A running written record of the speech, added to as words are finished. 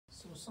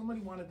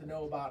somebody wanted to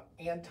know about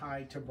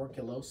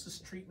anti-tuberculosis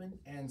treatment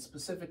and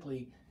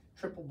specifically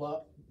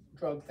triple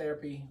drug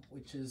therapy,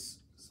 which is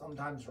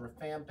sometimes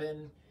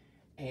rifampin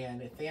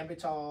and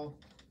ethambutol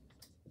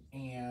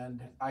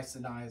and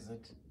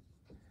isoniazid.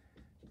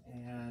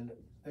 And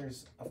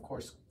there's, of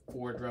course,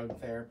 4-drug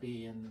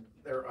therapy, and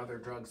there are other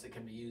drugs that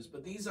can be used,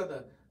 but these are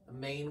the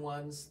main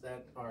ones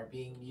that are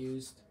being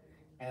used.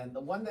 And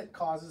the one that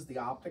causes the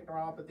optic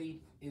neuropathy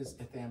is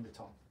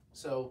ethambutol.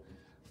 So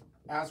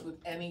as with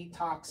any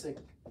toxic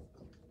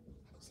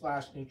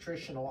 /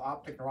 nutritional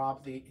optic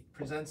neuropathy, it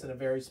presents in a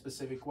very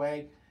specific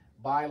way: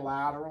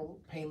 bilateral,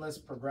 painless,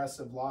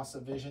 progressive loss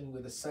of vision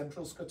with a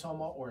central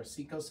scotoma or a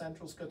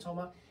secocentral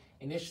scotoma.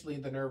 Initially,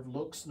 the nerve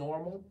looks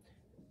normal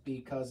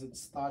because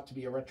it's thought to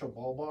be a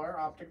retrobulbar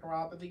optic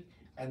neuropathy,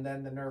 and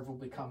then the nerve will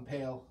become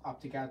pale,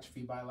 optic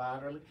atrophy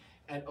bilaterally,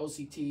 and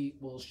OCT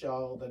will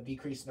show the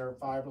decreased nerve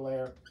fiber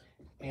layer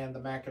and the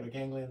macular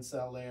ganglion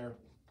cell layer,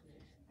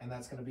 and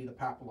that's going to be the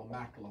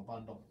papillomacula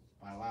bundle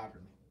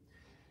bilaterally.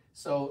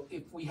 So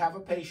if we have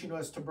a patient who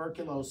has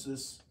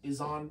tuberculosis,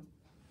 is on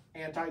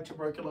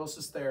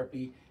anti-tuberculosis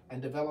therapy,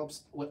 and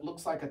develops what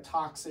looks like a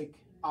toxic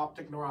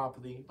optic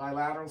neuropathy,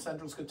 bilateral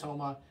central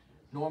scotoma,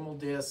 normal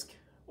disc,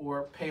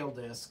 or pale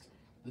disc,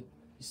 you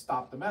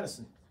stop the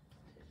medicine.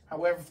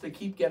 However, if they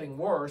keep getting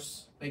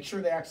worse, make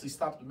sure they actually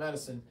stop the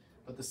medicine,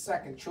 but the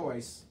second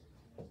choice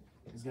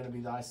is going to be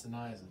the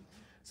isoniazid.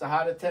 So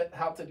how do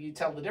you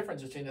tell the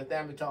difference between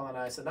ethambutol and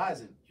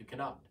isoniazid? You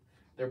cannot.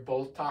 They're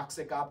both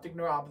toxic optic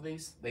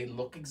neuropathies. They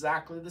look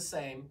exactly the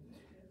same.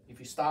 If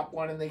you stop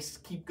one and they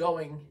keep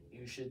going,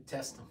 you should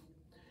test them.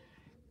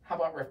 How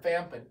about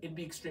rifampin? It'd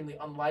be extremely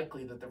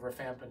unlikely that the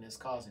rifampin is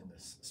causing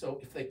this. So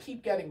if they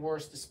keep getting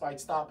worse despite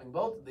stopping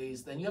both of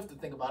these, then you have to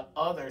think about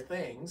other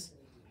things.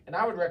 And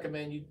I would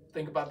recommend you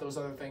think about those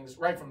other things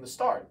right from the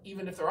start,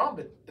 even if they're on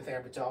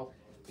ethambutol,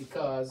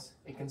 because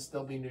it can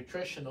still be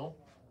nutritional.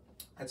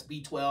 That's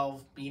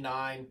B12,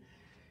 B9,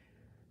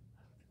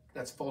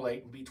 that's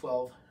folate and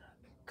B12,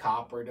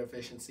 copper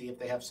deficiency if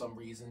they have some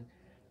reason,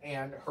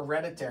 and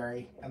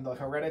hereditary, and the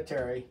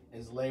hereditary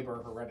is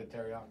Leber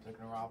hereditary optic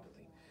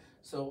neuropathy.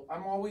 So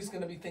I'm always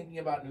going to be thinking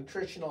about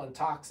nutritional and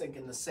toxic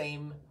in the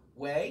same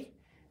way.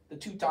 The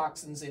two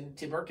toxins in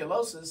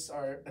tuberculosis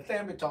are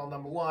ethambutol,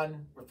 number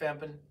 1,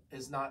 rifampin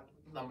is not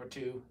number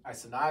 2,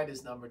 isoniazid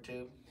is number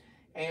 2.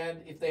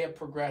 And if they have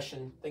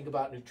progression, think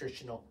about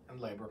nutritional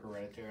and Leber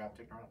hereditary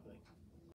optic neuropathy.